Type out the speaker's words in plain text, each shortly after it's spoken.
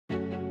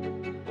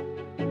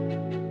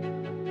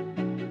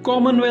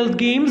Commonwealth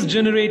Games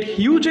generate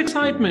huge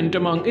excitement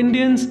among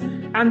Indians,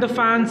 and the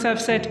fans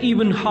have set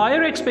even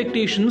higher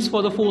expectations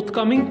for the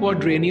forthcoming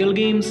quadrennial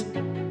games.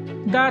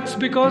 That's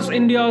because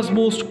India's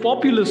most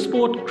popular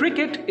sport,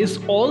 cricket, is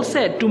all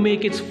set to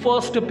make its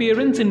first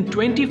appearance in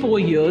 24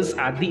 years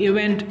at the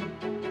event.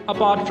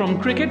 Apart from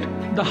cricket,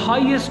 the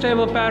highest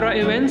ever para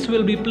events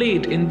will be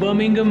played in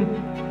Birmingham.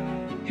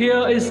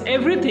 Here is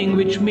everything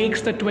which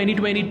makes the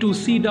 2022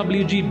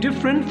 CWG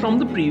different from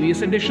the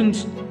previous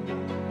editions.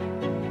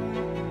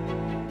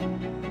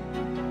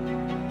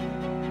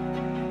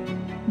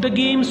 The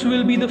Games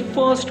will be the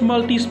first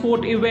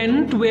multi-sport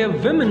event where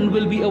women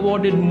will be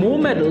awarded more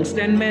medals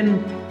than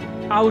men.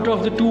 Out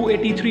of the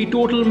 283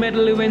 total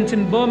medal events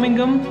in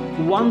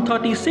Birmingham,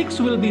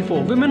 136 will be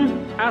for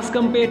women as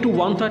compared to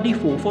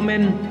 134 for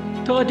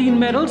men. 13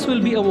 medals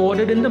will be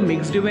awarded in the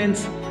mixed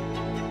events.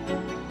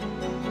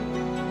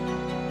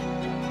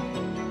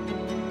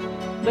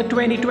 The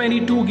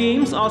 2022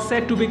 Games are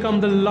set to become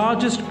the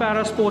largest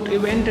para-sport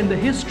event in the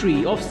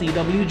history of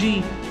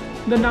CWG.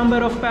 The number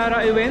of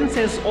para events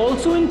has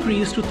also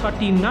increased to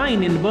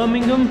 39 in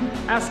Birmingham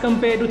as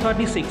compared to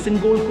 36 in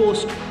Gold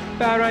Coast.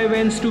 Para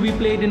events to be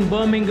played in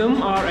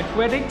Birmingham are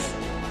aquatics,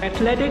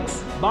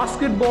 athletics,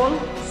 basketball,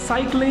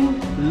 cycling,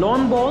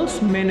 lawn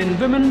bowls, men and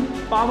women,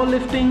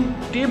 powerlifting,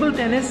 table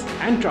tennis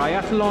and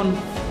triathlon.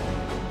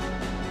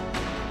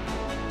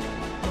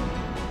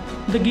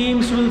 The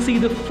Games will see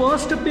the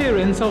first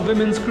appearance of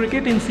women's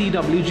cricket in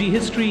CWG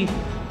history.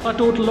 A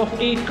total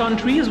of 8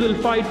 countries will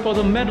fight for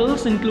the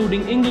medals,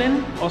 including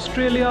England,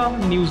 Australia,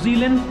 New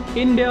Zealand,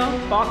 India,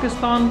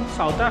 Pakistan,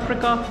 South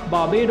Africa,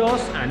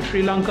 Barbados and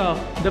Sri Lanka.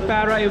 The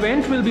para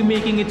event will be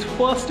making its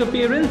first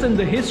appearance in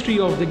the history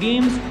of the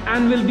Games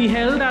and will be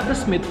held at the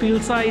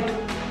Smithfield site.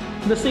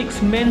 The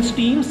 6 men's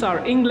teams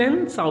are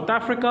England, South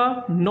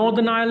Africa,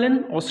 Northern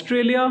Ireland,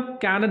 Australia,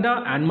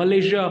 Canada and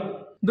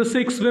Malaysia. The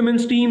 6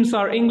 women's teams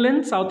are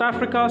England, South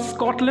Africa,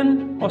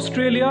 Scotland,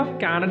 Australia,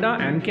 Canada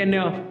and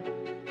Kenya.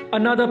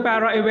 Another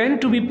para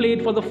event to be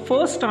played for the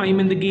first time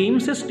in the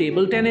Games is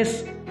table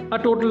tennis. A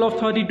total of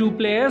 32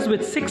 players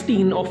with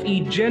 16 of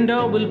each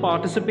gender will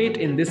participate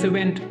in this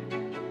event.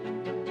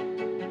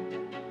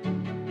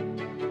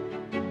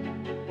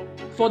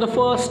 For the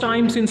first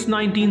time since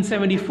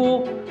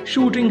 1974,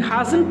 shooting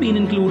hasn't been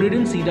included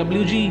in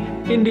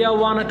CWG. India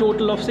won a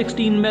total of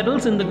 16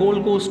 medals in the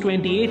Gold Coast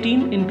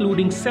 2018,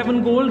 including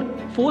 7 gold,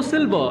 4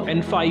 silver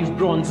and 5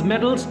 bronze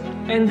medals,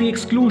 and the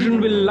exclusion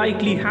will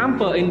likely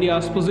hamper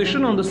India's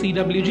position on the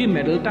CWG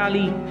medal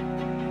tally.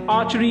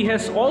 Archery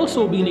has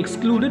also been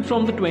excluded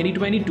from the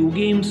 2022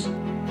 Games.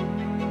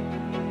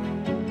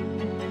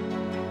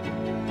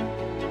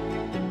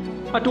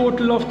 A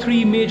total of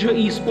 3 major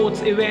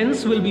esports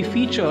events will be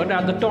featured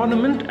at the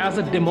tournament as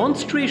a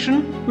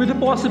demonstration, with the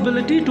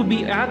possibility to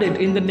be added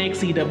in the next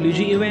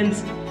CWG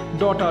events.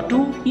 Dota 2,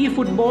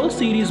 eFootball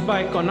series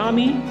by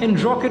Konami and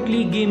Rocket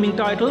League gaming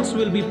titles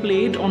will be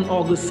played on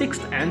August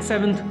 6th and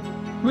 7th.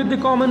 With the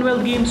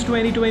Commonwealth Games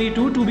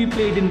 2022 to be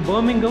played in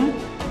Birmingham,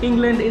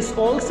 England is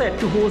all set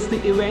to host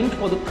the event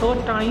for the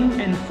 3rd time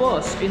and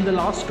first in the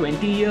last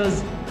 20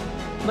 years.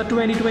 The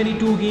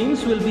 2022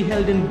 Games will be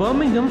held in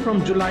Birmingham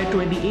from July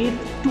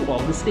 28th to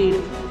August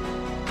 8th.